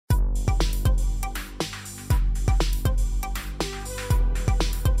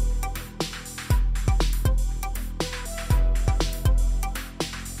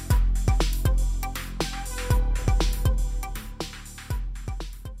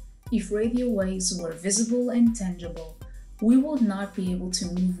If radio waves were visible and tangible, we would not be able to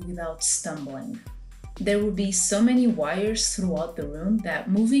move without stumbling. There would be so many wires throughout the room that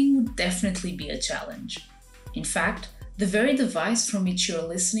moving would definitely be a challenge. In fact, the very device from which you're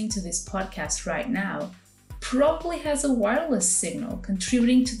listening to this podcast right now probably has a wireless signal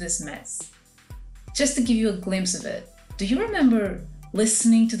contributing to this mess. Just to give you a glimpse of it, do you remember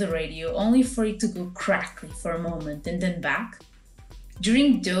listening to the radio only for it to go crackly for a moment and then back?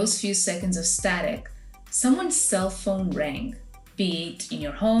 During those few seconds of static, someone's cell phone rang, be it in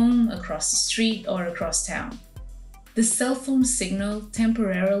your home, across the street, or across town. The cell phone signal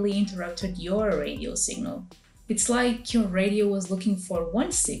temporarily interrupted your radio signal. It's like your radio was looking for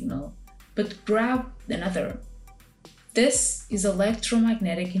one signal, but grabbed another. This is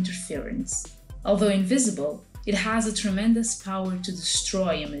electromagnetic interference. Although invisible, it has a tremendous power to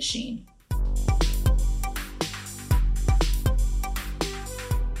destroy a machine.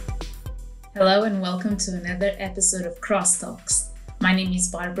 Hello and welcome to another episode of Crosstalks. My name is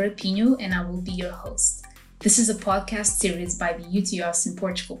Barbara Pinho and I will be your host. This is a podcast series by the UT Austin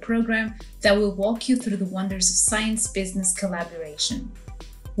Portugal program that will walk you through the wonders of science-business collaboration.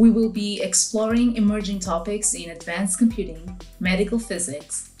 We will be exploring emerging topics in advanced computing, medical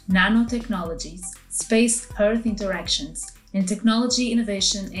physics, nanotechnologies, space-earth interactions, and technology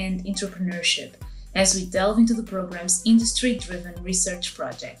innovation and entrepreneurship as we delve into the program's industry-driven research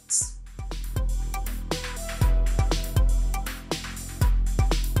projects.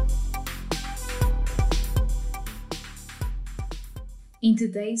 In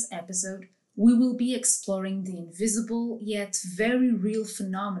today's episode, we will be exploring the invisible yet very real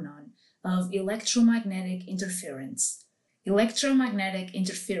phenomenon of electromagnetic interference. Electromagnetic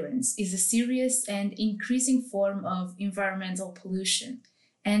interference is a serious and increasing form of environmental pollution,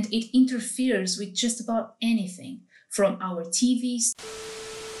 and it interferes with just about anything, from our TVs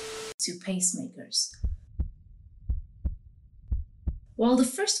to pacemakers. While the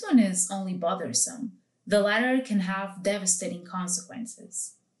first one is only bothersome, the latter can have devastating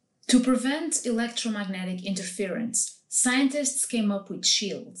consequences. To prevent electromagnetic interference, scientists came up with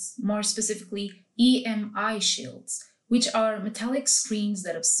shields, more specifically EMI shields, which are metallic screens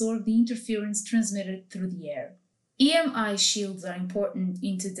that absorb the interference transmitted through the air. EMI shields are important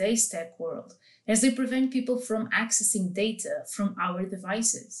in today's tech world as they prevent people from accessing data from our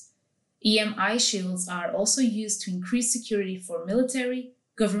devices. EMI shields are also used to increase security for military,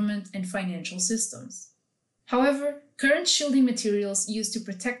 government, and financial systems. However, current shielding materials used to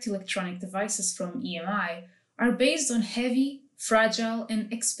protect electronic devices from EMI are based on heavy, fragile,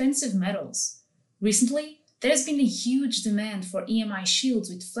 and expensive metals. Recently, there has been a huge demand for EMI shields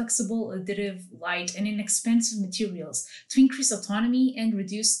with flexible, additive, light, and inexpensive materials to increase autonomy and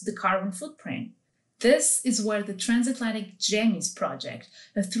reduce the carbon footprint. This is where the Transatlantic GEMIS project,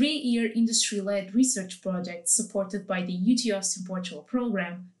 a 3-year industry-led research project supported by the UT Austin Portugal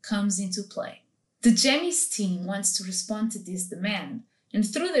program, comes into play. The GEMIS team wants to respond to this demand, and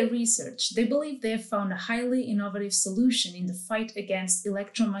through their research, they believe they have found a highly innovative solution in the fight against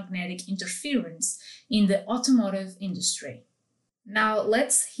electromagnetic interference in the automotive industry. Now,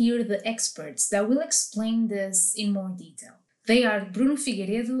 let's hear the experts that will explain this in more detail. They are Bruno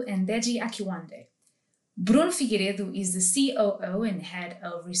Figueiredo and Deji Akiwande. Bruno Figueiredo is the COO and Head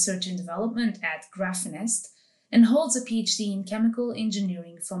of Research and Development at Grafenest, and holds a PhD in chemical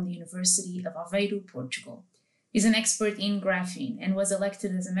engineering from the University of Aveiro, Portugal. He's an expert in graphene and was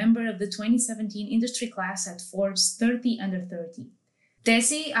elected as a member of the 2017 industry class at Forbes 30 Under 30.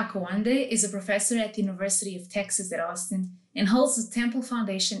 Desi Akawande is a professor at the University of Texas at Austin and holds the Temple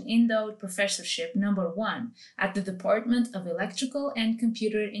Foundation Endowed Professorship No. 1 at the Department of Electrical and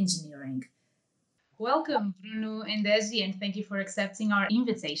Computer Engineering. Welcome, Bruno and Desi, and thank you for accepting our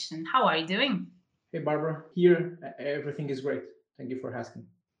invitation. How are you doing? Hey, Barbara. Here, everything is great. Thank you for asking.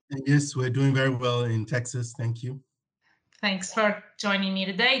 Yes, we're doing very well in Texas. Thank you. Thanks for joining me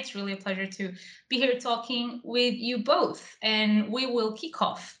today. It's really a pleasure to be here talking with you both. And we will kick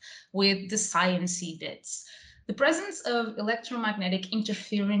off with the sciencey bits. The presence of electromagnetic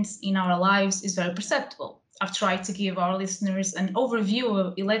interference in our lives is very perceptible. I've tried to give our listeners an overview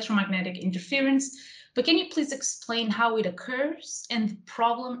of electromagnetic interference, but can you please explain how it occurs and the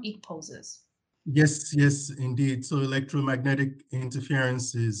problem it poses? Yes, indeed. So electromagnetic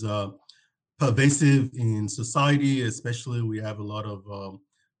interference is pervasive in society, especially we have a lot of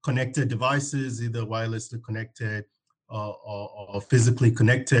connected devices, either wirelessly connected or physically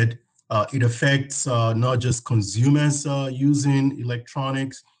connected. It affects not just consumers using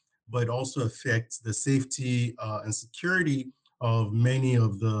electronics, but also affects the safety and security of many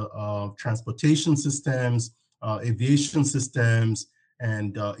of the transportation systems, aviation systems,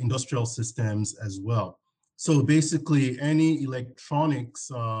 and industrial systems as well. So basically, any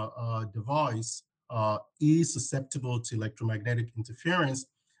electronics device is susceptible to electromagnetic interference.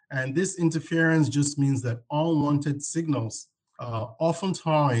 And this interference just means that unwanted signals,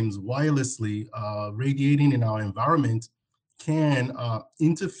 oftentimes wirelessly radiating in our environment, can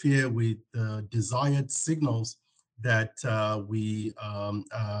interfere with the desired signals that we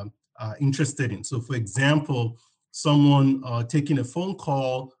are interested in. So for example, someone taking a phone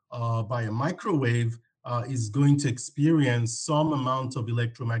call by a microwave is going to experience some amount of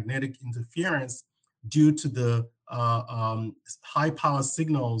electromagnetic interference due to the high power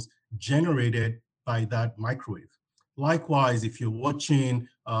signals generated by that microwave. Likewise, if you're watching,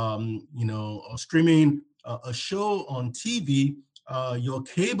 or streaming a show on TV, your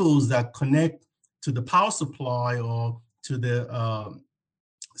cables that connect to the power supply or to the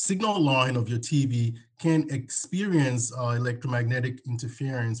signal line of your TV can experience electromagnetic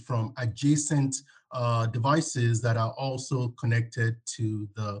interference from adjacent devices that are also connected to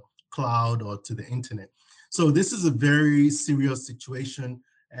the cloud or to the internet. So this is a very serious situation,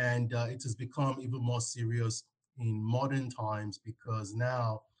 and it has become even more serious in modern times because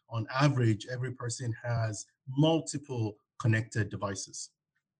now, on average, every person has multiple connected devices.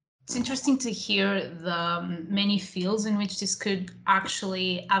 It's interesting to hear the many fields in which this could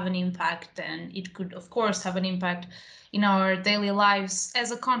actually have an impact, and it could, of course, have an impact in our daily lives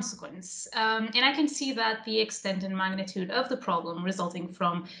as a consequence. And I can see that the extent and magnitude of the problem resulting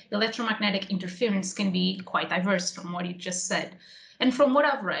from electromagnetic interference can be quite diverse from what you just said. And from what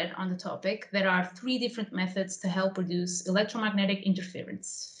I've read on the topic, there are 3 different methods to help reduce electromagnetic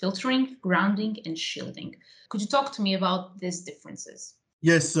interference: filtering, grounding, and shielding. Could you talk to me about these differences?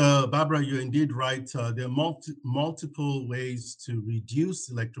 Yes, Barbara, you're indeed right. There are multiple ways to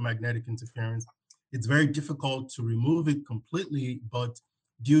reduce electromagnetic interference. It's very difficult to remove it completely, but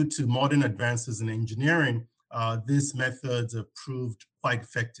due to modern advances in engineering, these methods have proved quite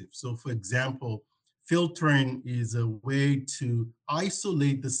effective. So for example, filtering is a way to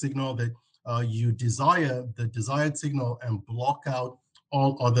isolate the signal that you desire, the desired signal, and block out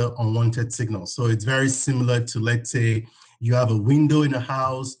all other unwanted signals. So it's very similar to, let's say, you have a window in a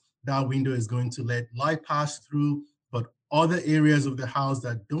house, that window is going to let light pass through, but other areas of the house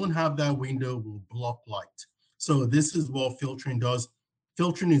that don't have that window will block light. So this is what filtering does.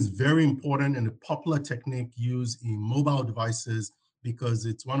 Filtering is very important and a popular technique used in mobile devices because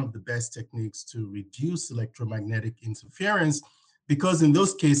it's one of the best techniques to reduce electromagnetic interference, because in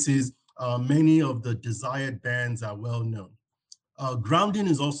those cases, many of the desired bands are well known. Grounding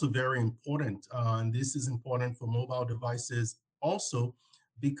is also very important, and this is important for mobile devices also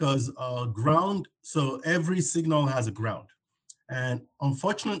because so every signal has a ground. And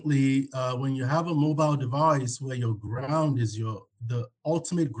unfortunately, when you have a mobile device where your ground is the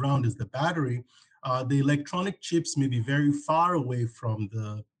ultimate ground is the battery, the electronic chips may be very far away from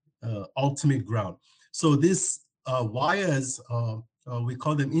the ultimate ground. So these wires, we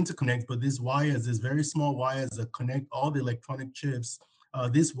call them interconnects, but these wires, these very small wires that connect all the electronic chips,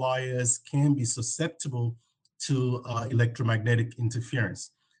 these wires can be susceptible to electromagnetic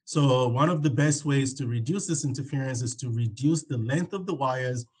interference. So one of the best ways to reduce this interference is to reduce the length of the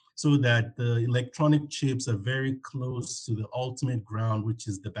wires so that the electronic chips are very close to the ultimate ground, which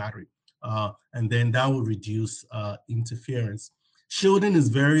is the battery. And then that will reduce interference. Shielding is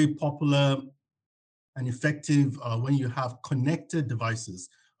very popular and effective when you have connected devices,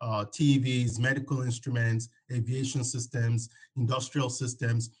 TVs, medical instruments, aviation systems, industrial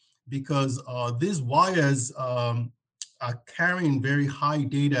systems, because these wires are carrying very high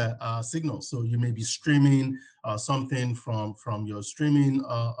data signals. So you may be streaming something from your streaming,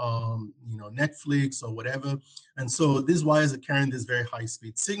 Netflix or whatever. And so these wires are carrying these very high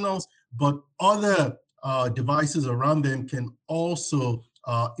speed signals, but other devices around them can also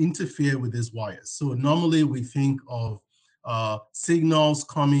interfere with these wires. So normally we think of signals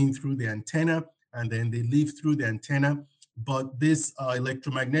coming through the antenna and then they leave through the antenna, but these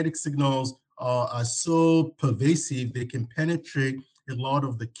electromagnetic signals are so pervasive, they can penetrate a lot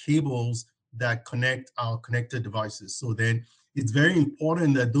of the cables that connect our connected devices. So then it's very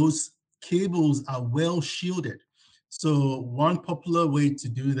important that those cables are well shielded. So one popular way to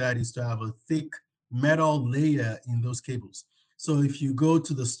do that is to have a thick metal layer in those cables. So if you go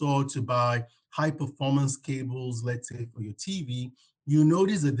to the store to buy high performance cables, let's say for your TV, you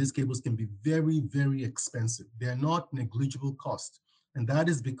notice that these cables can be very, very expensive. They're not negligible cost. And that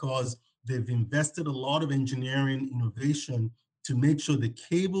is because they've invested a lot of engineering innovation to make sure the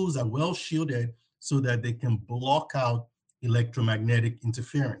cables are well shielded so that they can block out electromagnetic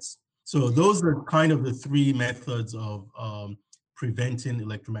interference. So those are kind of the 3 methods of preventing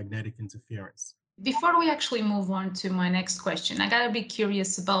electromagnetic interference. Before we actually move on to my next question, I gotta be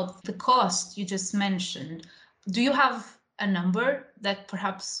curious about the cost you just mentioned. Do you have a number that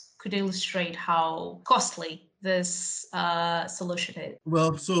perhaps could illustrate how costly this solution is?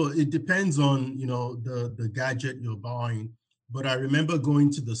 Well, so it depends on, the gadget you're buying. But I remember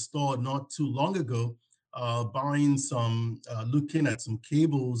going to the store not too long ago, buying looking at some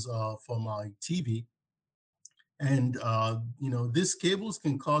cables for my TV. And, these cables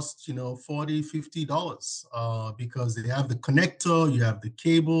can cost, $40, $50 because they have the connector, you have the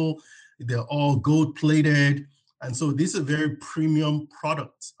cable, they're all gold plated. And so these are very premium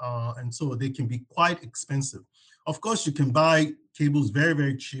products. And so they can be quite expensive. Of course, you can buy cables very,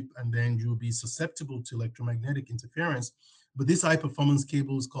 very cheap, and then you'll be susceptible to electromagnetic interference. But these high performance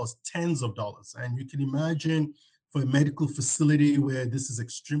cables cost tens of dollars. And you can imagine for a medical facility where this is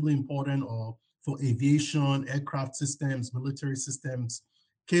extremely important, or for aviation, aircraft systems, military systems,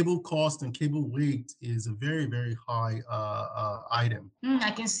 cable cost and cable weight is a very, very high item.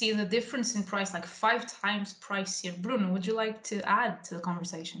 I can see the difference in price, like 5 times pricier. Bruno, would you like to add to the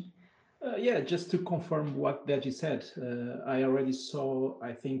conversation? Yeah, just to confirm what Deji said, I already saw,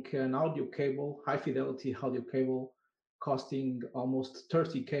 I think, an audio cable, high fidelity audio cable, costing almost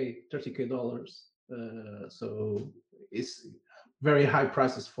 $30K dollars. So it's very high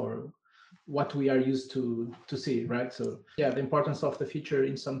prices for what we are used to see, right? So yeah, the importance of the feature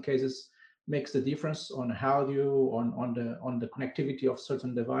in some cases makes the difference on audio, on the connectivity of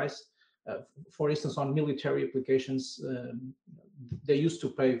certain device. For instance, on military applications, they used to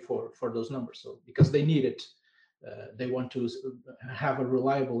pay for those numbers, so because they need it, they want to have a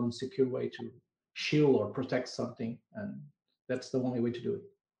reliable and secure way to shield or protect something, and that's the only way to do it.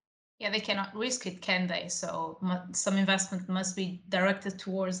 Yeah, they cannot risk it, can they? So some investment must be directed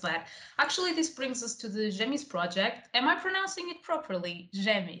towards that. Actually, this brings us to the GEMIS project. Am I pronouncing it properly?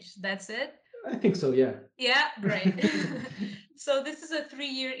 GEMIS, that's it? I think so, yeah. Yeah, great. So this is a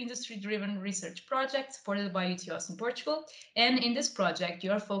 3-year industry-driven research project supported by UTOS in Portugal. And in this project,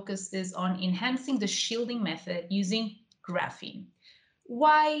 your focus is on enhancing the shielding method using graphene.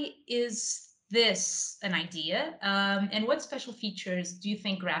 Why is this an idea? And what special features do you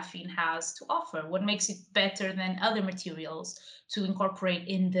think graphene has to offer? What makes it better than other materials to incorporate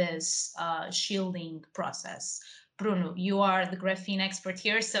in this shielding process? Bruno, you are the graphene expert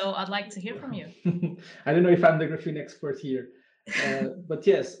here, so I'd like to hear from you. I don't know if I'm the graphene expert here, but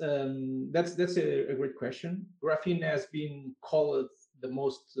yes, that's a great question. Graphene has been called the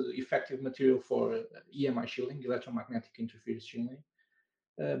most effective material for EMI shielding, electromagnetic interference shielding.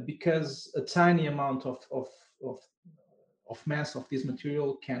 Because a tiny amount of mass of this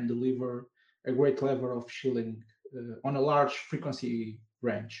material can deliver a great level of shielding on a large frequency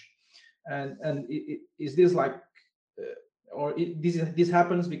range. And is this like, this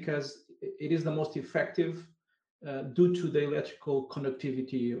happens because it is the most effective due to the electrical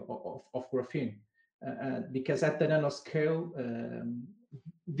conductivity of graphene. Because at the nanoscale,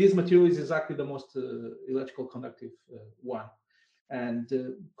 this material is exactly the most electrical conductive one. And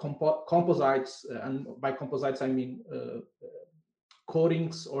composites, and by composites I mean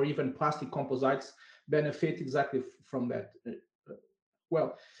coatings or even plastic composites, benefit exactly from that.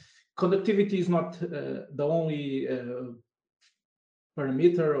 Well, conductivity is not the only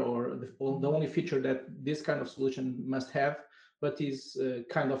parameter or the only feature that this kind of solution must have, but is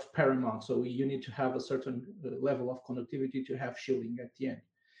kind of paramount. So you need to have a certain level of conductivity to have shielding at the end.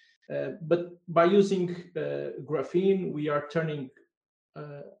 But by using graphene, we are turning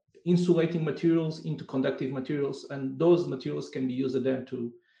insulating materials into conductive materials, and those materials can be used then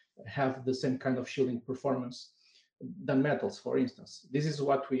to have the same kind of shielding performance than metals, for instance. This is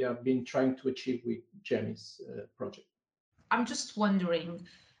what we have been trying to achieve with GEMIS project. I'm just wondering,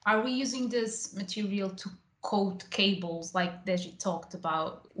 are we using this material to coat cables like Deji talked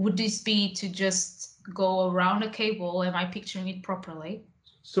about? Would this be to just go around a cable? Am I picturing it properly?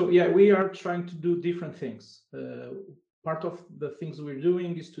 So yeah, we are trying to do different things. Part of the things we're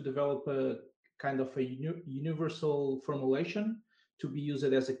doing is to develop a kind of a universal formulation to be used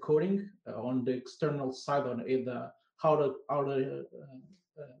as a coating on the external side, on the outer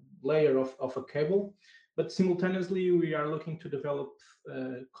layer of a cable. But simultaneously, we are looking to develop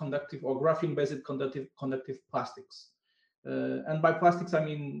conductive or graphene-based conductive plastics. And by plastics, I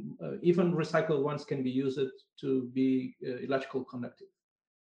mean even recycled ones can be used to be electrical conductive.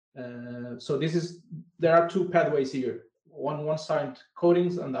 So there are two pathways here. One side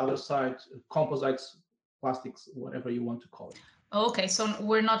coatings, and the other side composites, plastics, whatever you want to call it. Okay, so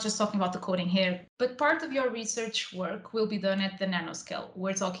we're not just talking about the coding here, but part of your research work will be done at the nanoscale.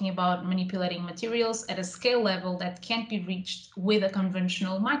 We're talking about manipulating materials at a scale level that can't be reached with a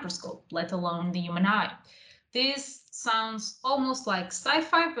conventional microscope, let alone the human eye. This sounds almost like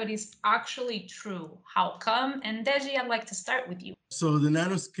sci-fi, but is actually true. How come? And Deji, I'd like to start with you. So the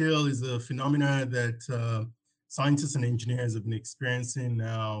nanoscale is a phenomena that scientists and engineers have been experiencing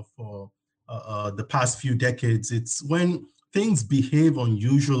now for the past few decades. It's when things behave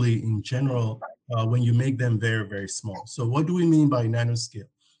unusually in general when you make them very, very small. So what do we mean by nanoscale?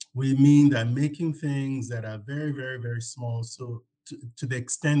 We mean that making things that are very, very, very small, so to the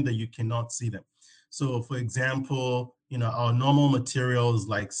extent that you cannot see them. So for example, our normal materials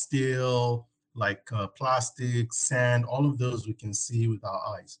like steel, like plastic, sand, all of those we can see with our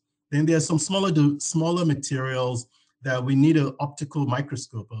eyes. Then there are some smaller materials that we need an optical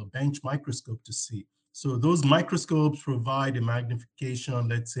microscope, a bench microscope to see. So those microscopes provide a magnification,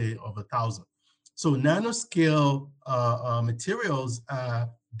 let's say, of 1,000. So nanoscale materials are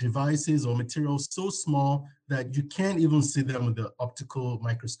devices or materials so small that you can't even see them with the optical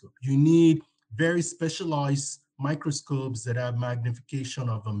microscope. You need very specialized microscopes that have magnification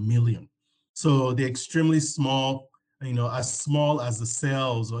of 1,000,000. So they're extremely small, as small as the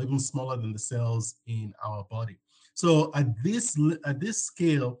cells or even smaller than the cells in our body. So at this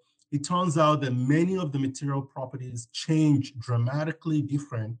scale, it turns out that many of the material properties change dramatically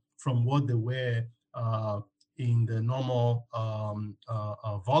different from what they were in the normal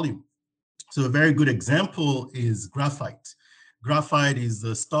volume. So a very good example is graphite. Graphite is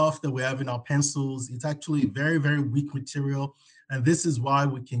the stuff that we have in our pencils. It's actually a very, very weak material. And this is why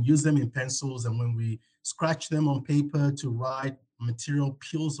we can use them in pencils. And when we scratch them on paper to write, material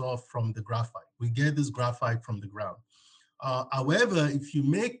peels off from the graphite. We get this graphite from the ground. However, if you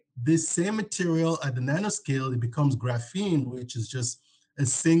make this same material at the nanoscale, it becomes graphene, which is just a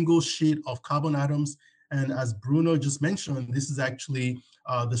single sheet of carbon atoms. And as Bruno just mentioned, this is actually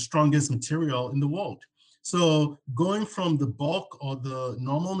the strongest material in the world. So going from the bulk or the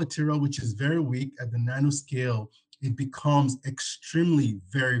normal material, which is very weak at the nanoscale, it becomes extremely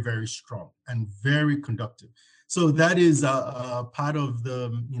very, very strong and very conductive. So that is a part of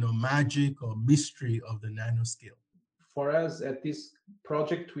the magic or mystery of the nanoscale. For us at this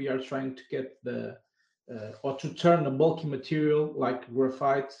project, we are trying to get or to turn a bulky material like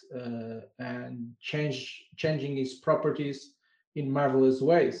graphite and changing its properties in marvelous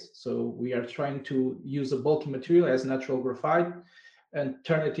ways. So we are trying to use a bulky material as natural graphite and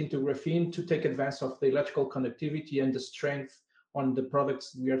turn it into graphene to take advantage of the electrical conductivity and the strength on the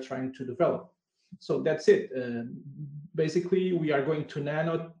products we are trying to develop. So that's it. Basically, we are going to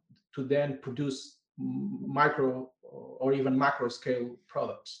nano to then produce micro or even macro scale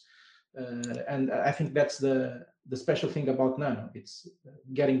products. And I think that's the special thing about nano. It's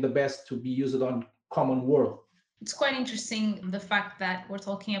getting the best to be used on common world. It's quite interesting the fact that we're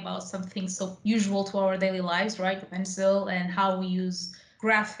talking about something so usual to our daily lives, right? The pencil and how we use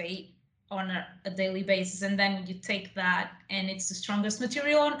graphite on a daily basis. And then you take that and it's the strongest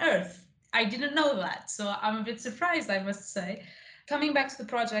material on earth. I didn't know that. So I'm a bit surprised, I must say. Coming back to the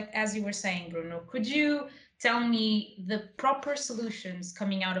project, as you were saying, Bruno, could you tell me the proper solutions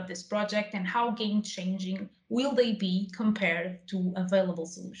coming out of this project and how game changing will they be compared to available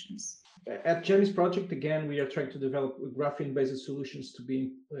solutions? At Jeremy's project, again, we are trying to develop graphene-based solutions to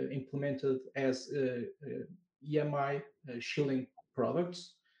be implemented as EMI shielding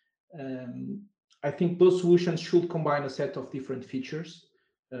products. I think those solutions should combine a set of different features,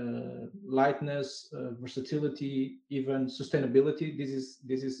 lightness, versatility, even sustainability.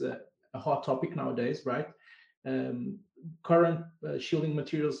 This is a hot topic nowadays, right? Current shielding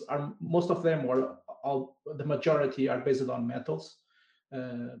materials are, most of them, or the majority, are based on metals.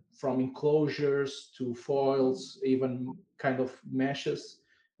 From enclosures to foils, even kind of meshes,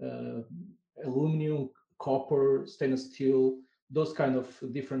 aluminum, copper, stainless steel, those kind of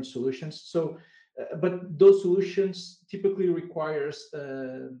different solutions. So, but those solutions typically requires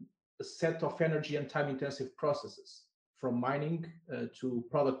a set of energy and time-intensive processes, from mining to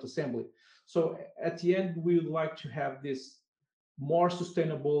product assembly. So at the end, we would like to have this more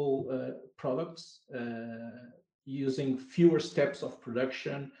sustainable products using fewer steps of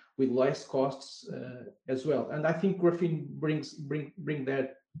production with less costs as well. And I think graphene bring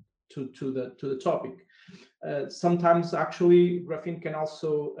that to the topic. Sometimes actually graphene can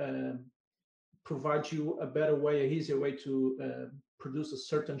also provide you a better way, an easier way to produce a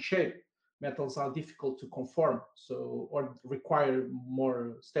certain shape. Metals are difficult to conform, so, or require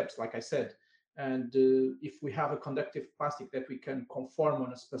more steps, like I said. And if we have a conductive plastic that we can conform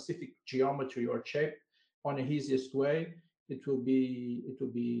on a specific geometry or shape on the easiest way, it will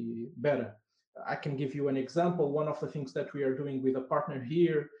be better. I can give you an example. One of the things that we are doing with a partner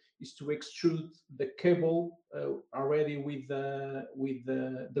here is to extrude the cable already with the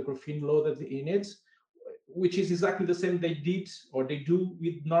graphene loaded in it, which is exactly the same they did or they do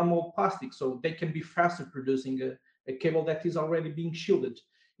with normal plastic. So they can be faster producing a cable that is already being shielded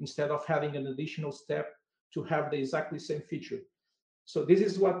instead of having an additional step to have the exactly same feature. So this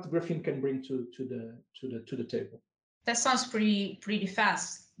is what graphene can bring to the table. That sounds pretty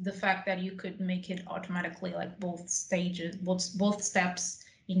fast. The fact that you could make it automatically, like both stages, both steps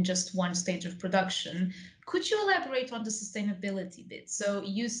in just one stage of production. Could you elaborate on the sustainability bit? So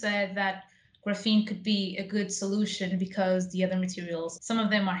you said that graphene could be a good solution because the other materials, some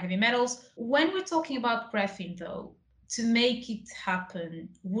of them are heavy metals. When we're talking about graphene, though, to make it happen,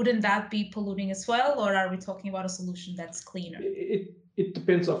 wouldn't that be polluting as well, or are we talking about a solution that's cleaner? It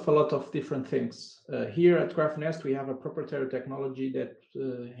depends of a lot of different things. Here at GraphNest, we have a proprietary technology that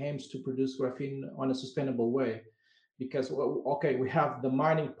aims to produce graphene on a sustainable way. Because, well, okay, we have the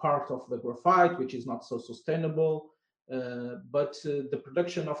mining part of the graphite, which is not so sustainable, but the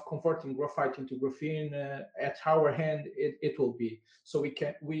production of converting graphite into graphene at our hand, it will be. So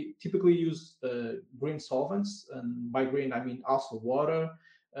we typically use green solvents, and by green I mean also water.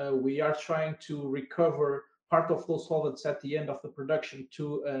 We are trying to recover part of those solvents at the end of the production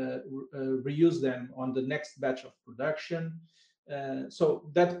to reuse them on the next batch of production. So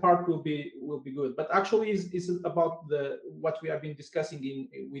that part will be good. But actually, is about what we have been discussing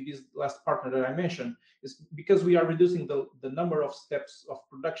with this last partner that I mentioned, is because we are reducing the number of steps of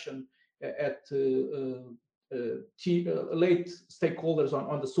production at late stakeholders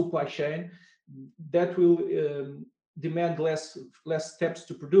on the supply chain. That will demand less steps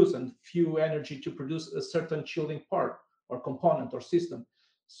to produce and few energy to produce a certain shielding part or component or system.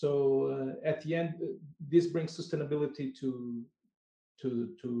 So at the end, this brings sustainability to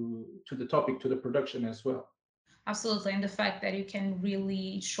the topic, to the production as well. Absolutely, and the fact that you can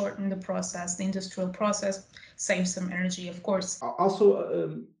really shorten the process, the industrial process, save some energy, of course.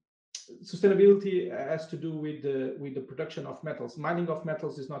 Also, sustainability has to do with the production of metals. Mining of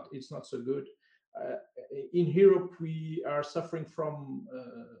metals is not so good. In Europe, we are suffering from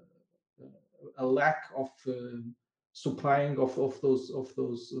a lack of supplying of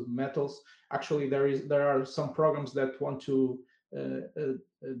those metals. Actually, there are some programs that want to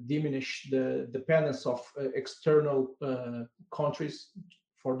diminish the dependence of external countries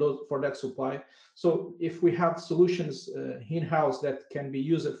for that supply. So if we have solutions in-house that can be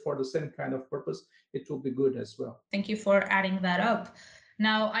used for the same kind of purpose, it will be good as well. Thank you for adding that up.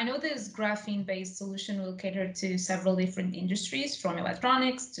 Now, I know this graphene-based solution will cater to several different industries, from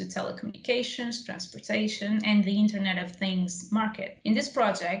electronics to telecommunications, transportation, and the Internet of Things market. In this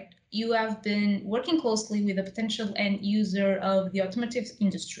project, you have been working closely with a potential end user of the automotive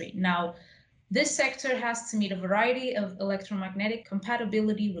industry. Now, this sector has to meet a variety of electromagnetic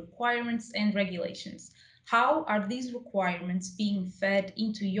compatibility requirements and regulations. How are these requirements being fed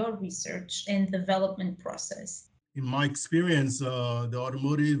into your research and development process? In my experience, the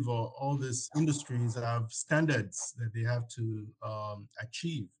automotive or all these industries have standards that they have to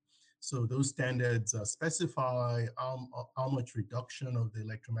achieve. So those standards specify how much reduction of the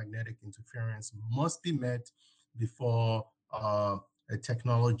electromagnetic interference must be met before a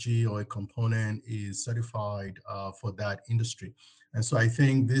technology or a component is certified for that industry. And so I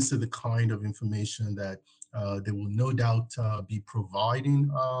think this is the kind of information that they will no doubt be providing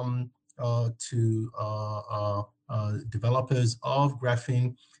to developers of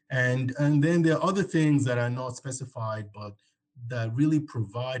graphene. And then there are other things that are not specified, but that really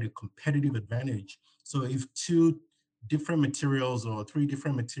provide a competitive advantage. So if two different materials or three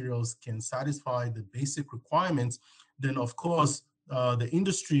different materials can satisfy the basic requirements, then of course, the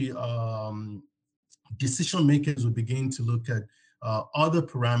industry decision makers will begin to look at other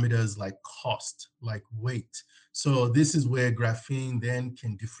parameters like cost, like weight. So this is where graphene then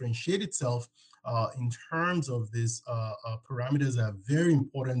can differentiate itself in terms of these parameters that are very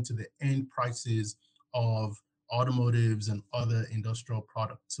important to the end prices of automotives and other industrial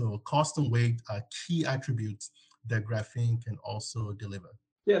products. So cost and weight are key attributes that graphene can also deliver.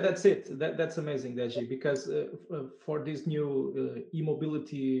 Yeah, that's it. That's amazing, Deji, because for this new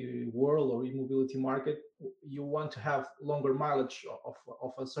e-mobility world or e-mobility market, you want to have longer mileage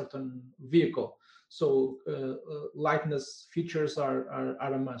of a certain vehicle. So lightness features are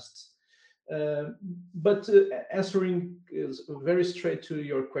a must. But answering very straight to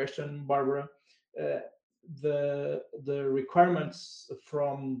your question, Barbara, the requirements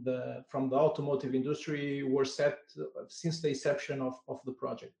from the automotive industry were set since the inception of the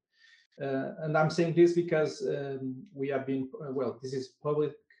project. And I'm saying this because we have been, well, this is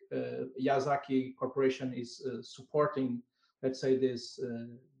public. Yazaki Corporation is supporting, let's say, this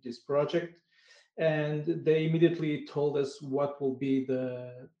project, and they immediately told us what will be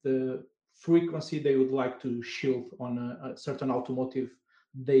the frequency they would like to shield on a certain automotive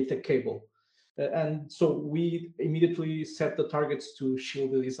data cable. And so we immediately set the targets to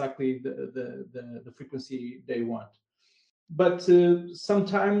shield exactly the frequency they want. But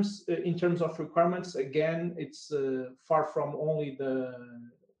sometimes, in terms of requirements, again, it's far from only the,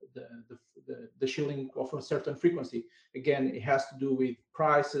 the shielding of a certain frequency. Again, it has to do with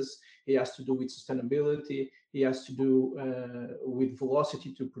prices, it has to do with sustainability, it has to do with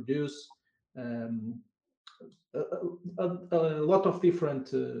velocity to produce. A lot of different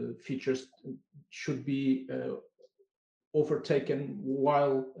features should be overtaken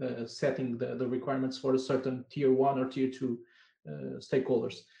while setting the requirements for a certain tier 1 or tier 2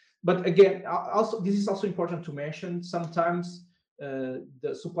 stakeholders. But again, also this is also important to mention. Sometimes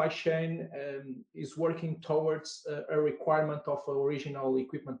the supply chain is working towards a requirement of an original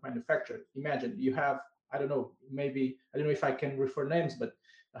equipment manufacturer. Imagine you have, I don't know, maybe, I don't know if I can refer names, but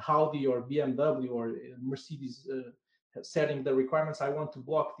Audi or BMW or Mercedes setting the requirements. I want to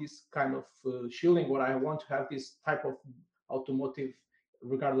block this kind of shielding, or I want to have this type of automotive,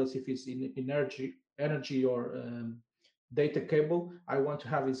 regardless if it's in energy or data cable. I want to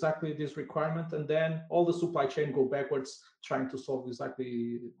have exactly this requirement, and then all the supply chain go backwards trying to solve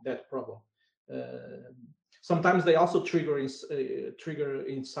exactly that problem. Sometimes they also trigger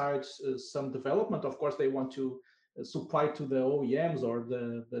inside some development. Of course, they want to supply to the OEMs or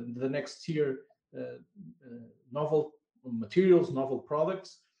the next tier novel materials, novel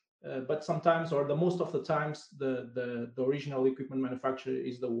products. But sometimes, or the most of the times, the original equipment manufacturer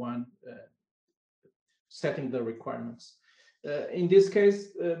is the one setting the requirements. In this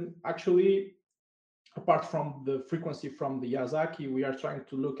case, actually, apart from the frequency from the Yazaki, we are trying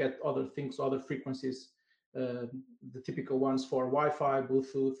to look at other things, other frequencies, the typical ones for Wi-Fi,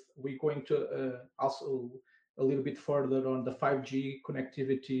 Bluetooth. We're going to also a little bit further on the 5G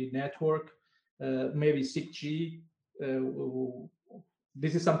connectivity network, maybe 6G.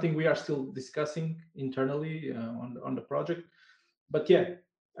 This is something we are still discussing internally on the project. But yeah,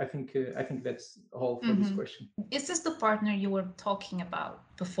 I think that's all for this question. Is this the partner you were talking about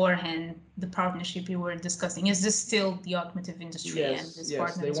beforehand? The partnership you were discussing, is this still the automotive industry? Yes, and this yes.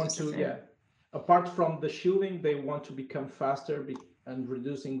 partner They want specific? to, yeah. Apart from the shielding, they want to become faster and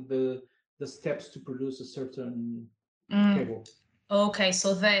reducing the steps to produce a certain cable. Okay,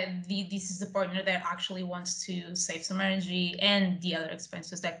 so this is the partner that actually wants to save some energy and the other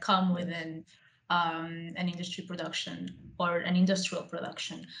expenses that come within an industry production or an industrial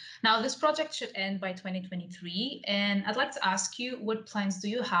production. Now, this project should end by 2023, and I'd like to ask you, what plans do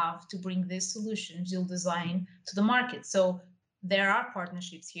you have to bring this solution, you'll design, to the market? So there are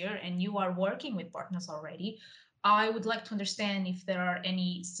partnerships here, and you are working with partners already. I would like to understand if there are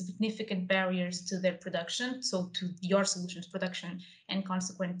any significant barriers to their production, so to your solutions production and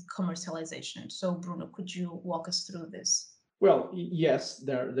consequent commercialization. So Bruno, could you walk us through this? Well, yes,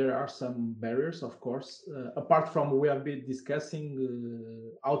 there are some barriers, of course. Apart from we have been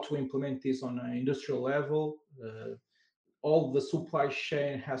discussing how to implement this on an industrial level, all the supply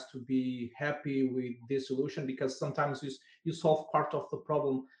chain has to be happy with this solution, because sometimes you solve part of the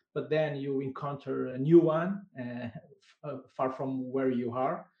problem, but then you encounter a new one far from where you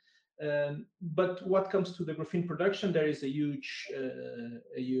are. But what comes to the graphene production, there is a huge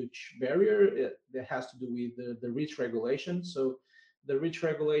barrier that has to do with the REACH regulation. So the REACH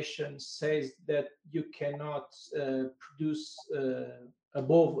regulation says that you cannot produce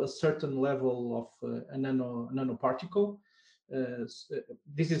above a certain level of a nanoparticle.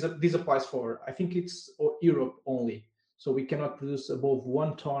 This applies for, I think it's Europe only. So we cannot produce above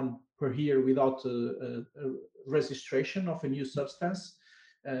 1 ton per year without a registration of a new substance.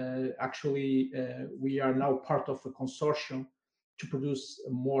 Actually, we are now part of a consortium to produce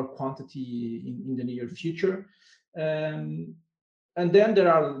more quantity in the near future. And then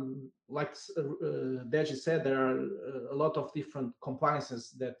there are, like Deji said, there are a lot of different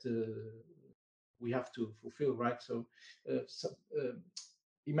compliances that we have to fulfill, right? So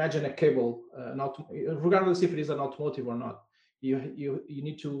imagine a cable, regardless if it is an automotive or not, you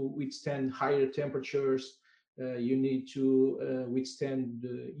need to withstand higher temperatures. You need to withstand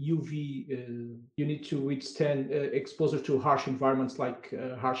UV. You need to withstand exposure to harsh environments like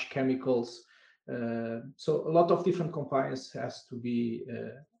harsh chemicals. So a lot of different compliance have to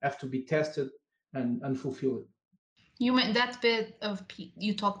be tested and fulfill it. You meant that bit of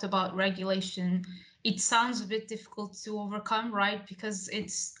you talked about regulation. It sounds a bit difficult to overcome, right? Because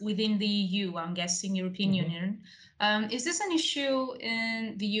it's within the EU, I'm guessing, European Union. Is this an issue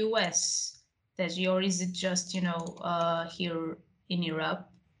in the US, Deji, or is it just, here in Europe?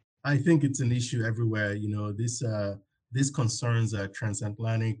 I think it's an issue everywhere. These concerns are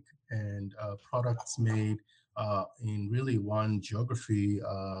transatlantic, and products made in really one geography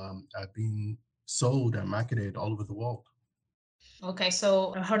are being sold and marketed all over the world. Okay,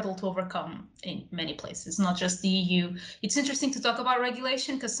 so a hurdle to overcome in many places, not just the EU. It's interesting to talk about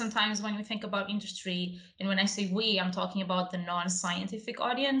regulation because sometimes when we think about industry, and when I say we, I'm talking about the non-scientific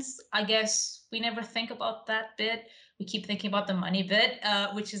audience. I guess we never think about that bit. We keep thinking about the money bit,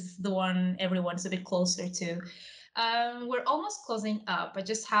 which is the one everyone's a bit closer to. We're almost closing up. I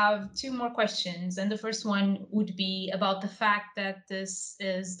just have two more questions. And the first one would be about the fact that this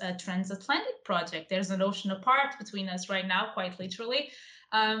is a transatlantic project. There's an ocean apart between us right now, quite literally.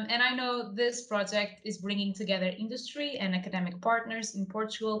 And I know this project is bringing together industry and academic partners in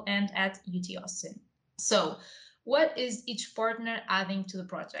Portugal and at UT Austin. So, what is each partner adding to the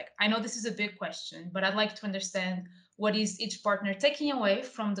project? I know this is a big question, but I'd like to understand what is each partner taking away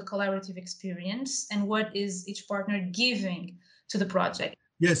from the collaborative experience and what is each partner giving to the project?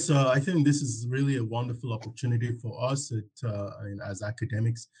 Yes, I think this is really a wonderful opportunity for us as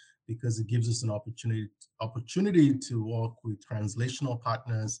academics, because it gives us an opportunity to work with translational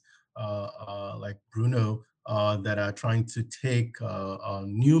partners like Bruno that are trying to take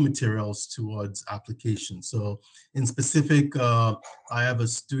new materials towards application. So in specific, I have a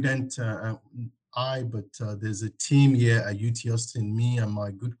student, there's a team here at UT Austin, me and my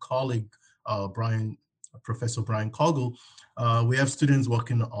good colleague, Professor Brian Kogel. We have students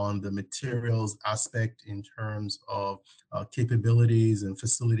working on the materials aspect in terms of capabilities and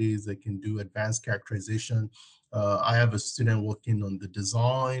facilities that can do advanced characterization. I have a student working on the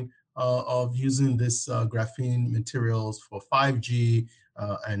design of using this graphene materials for 5G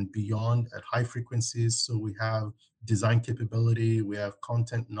and beyond at high frequencies. So we have design capability, we have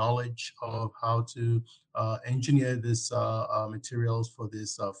content knowledge of how to engineer this materials for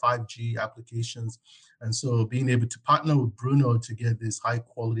this 5G applications. And so being able to partner with Bruno to get these high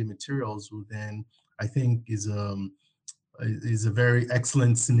quality materials will then, I think, is a very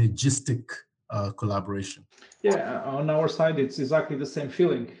excellent synergistic collaboration. Yeah, on our side, it's exactly the same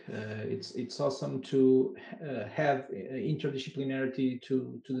feeling. It's awesome to have interdisciplinarity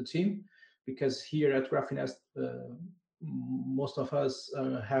to the team, because here at Graphinest, most of us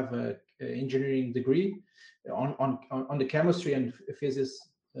have a engineering degree on the chemistry and physics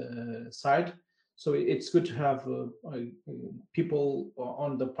side. So it's good to have people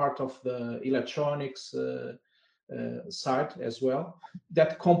on the part of the electronics side as well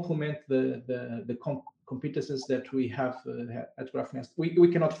that complement the competences that we have at Graphinest. We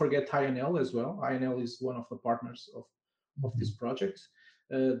cannot forget INL as well. INL is one of the partners of this project.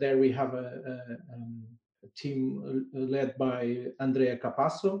 There we have a team led by Andrea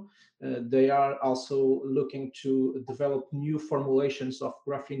Capasso. They are also looking to develop new formulations of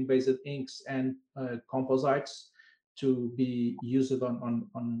graphene-based inks and composites to be used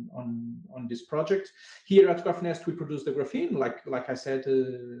on this project. Here at Graphinest, we produce the graphene, like I said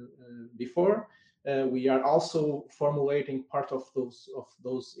before. We are also formulating part of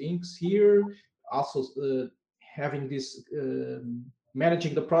those inks here. Also having this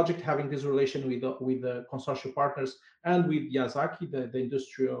managing the project, having this relation with the consortium partners and with Yazaki, the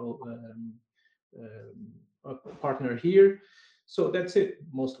industrial partner here. So that's it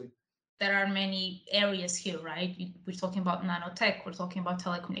mostly. There are many areas here, right? We're talking about nanotech, we're talking about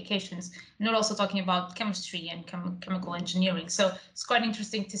telecommunications, and we're also talking about chemistry and chemical engineering. So it's quite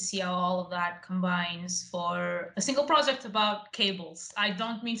interesting to see how all of that combines for a single project about cables. I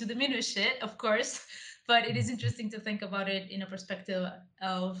don't mean to diminish it, of course, but it is interesting to think about it in a perspective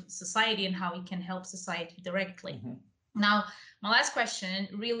of society and how it can help society directly. Mm-hmm. Now, my last question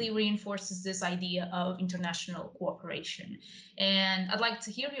really reinforces this idea of international cooperation. And I'd like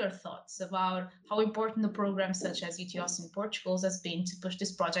to hear your thoughts about how important the programs such as UT Austin Portugal has been to push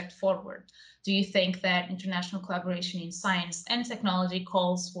this project forward. Do you think that international collaboration in science and technology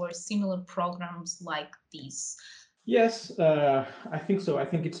calls for similar programs like these? Yes, I think so. I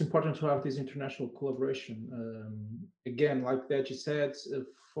think it's important to have this international collaboration. Again, like Deji said,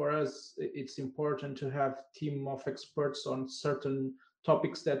 for us, it's important to have a team of experts on certain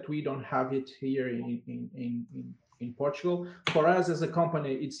topics that we don't have it here in Portugal. For us as a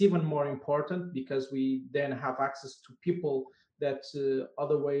company, it's even more important because we then have access to people that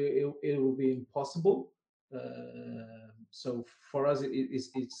other way it will be impossible. So for us,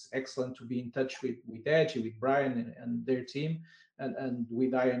 it's excellent to be in touch with Edgy, with Brian and their team, and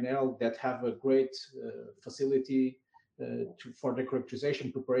with INL that have a great facility for the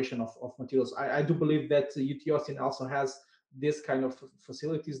characterization, preparation of materials. I do believe that UT Austin also has this kind of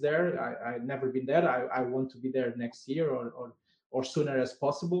facilities there. I've never been there. I want to be there next year or sooner as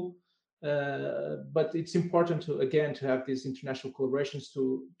possible. But it's important to have these international collaborations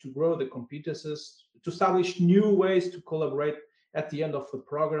to grow the competences, to establish new ways to collaborate at the end of the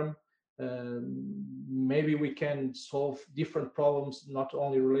program. Maybe we can solve different problems, not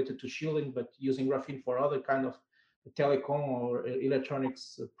only related to shielding, but using graphene for other kind of telecom or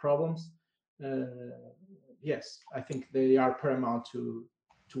electronics problems. Yes, I think they are paramount to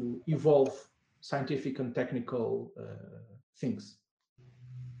evolve scientific and technical things.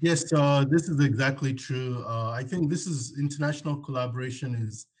 Yes, this is exactly true. I think this is international collaboration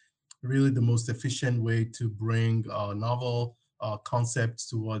is really the most efficient way to bring novel concepts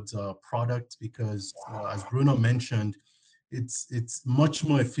towards a product, because as Bruno mentioned, it's much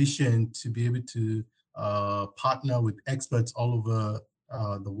more efficient to be able to partner with experts all over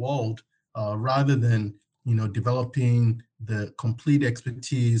the world rather than developing the complete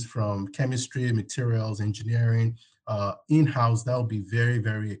expertise from chemistry, materials, engineering in-house. That will be very,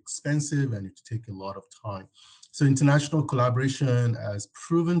 very expensive and it would take a lot of time. So international collaboration has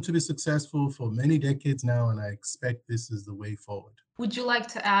proven to be successful for many decades now, and I expect this is the way forward. Would you like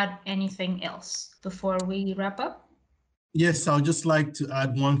to add anything else before we wrap up? Yes, I'd just like to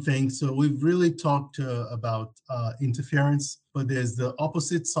add one thing. So we've really talked about interference, but there's the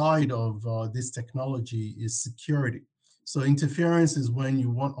opposite side of this technology is security. So interference is when you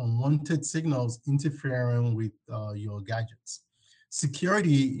want unwanted signals interfering with your gadgets.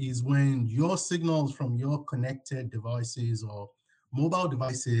 Security is when your signals from your connected devices or mobile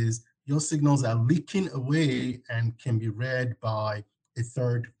devices, your signals are leaking away and can be read by a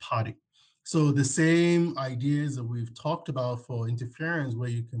third party. So the same ideas that we've talked about for interference, where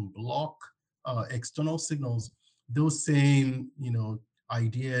you can block external signals, those same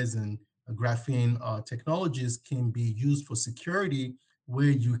ideas and graphene technologies can be used for security, where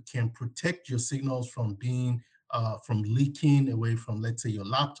you can protect your signals from being from leaking away from, let's say, your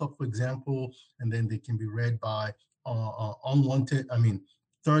laptop, for example, and then they can be read by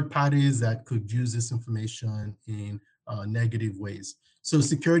third parties that could use this information in negative ways. So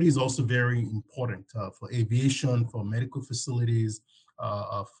security is also very important for aviation, for medical facilities,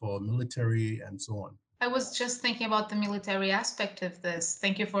 for military, and so on. I was just thinking about the military aspect of this.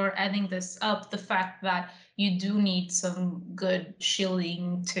 Thank you for adding this up, the fact that you do need some good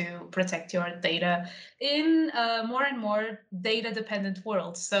shielding to protect your data in a more and more data-dependent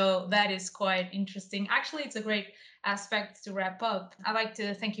world. So that is quite interesting. Actually, it's a great aspect to wrap up. I'd like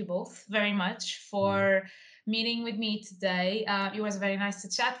to thank you both very much for meeting with me today. It was very nice to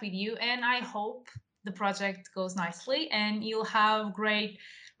chat with you, and I hope the project goes nicely and you'll have great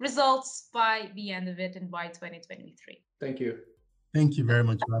results by the end of it and by 2023. Thank you. Thank you very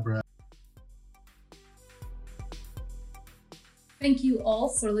much, Barbara. Thank you all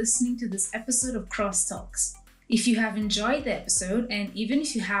for listening to this episode of Crosstalks. If you have enjoyed the episode, and even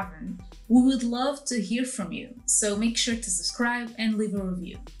if you haven't, we would love to hear from you. So make sure to subscribe and leave a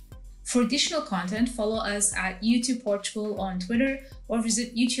review. For additional content, follow us at UT Portugal on Twitter or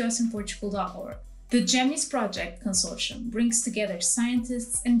visit utaustinportugal.org. The GEMIS Project Consortium brings together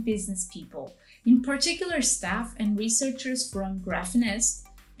scientists and business people, in particular staff and researchers from Graphenest,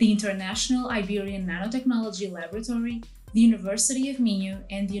 the International Iberian Nanotechnology Laboratory, the University of Minho,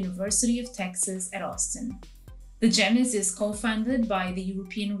 and the University of Texas at Austin. The GEMIS is co-funded by the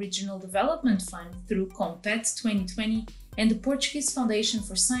European Regional Development Fund through COMPET 2020 and the Portuguese Foundation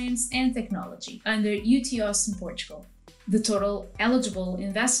for Science and Technology under UT Austin, Portugal. The total eligible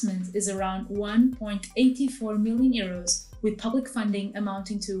investment is around 1.84 million euros, with public funding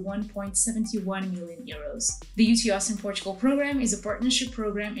amounting to 1.71 million euros. The UT Austin Portugal program is a partnership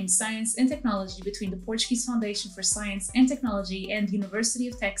program in science and technology between the Portuguese Foundation for Science and Technology and the University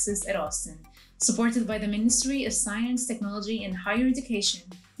of Texas at Austin, supported by the Ministry of Science, Technology and Higher Education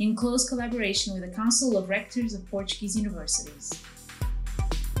in close collaboration with the Council of Rectors of Portuguese Universities.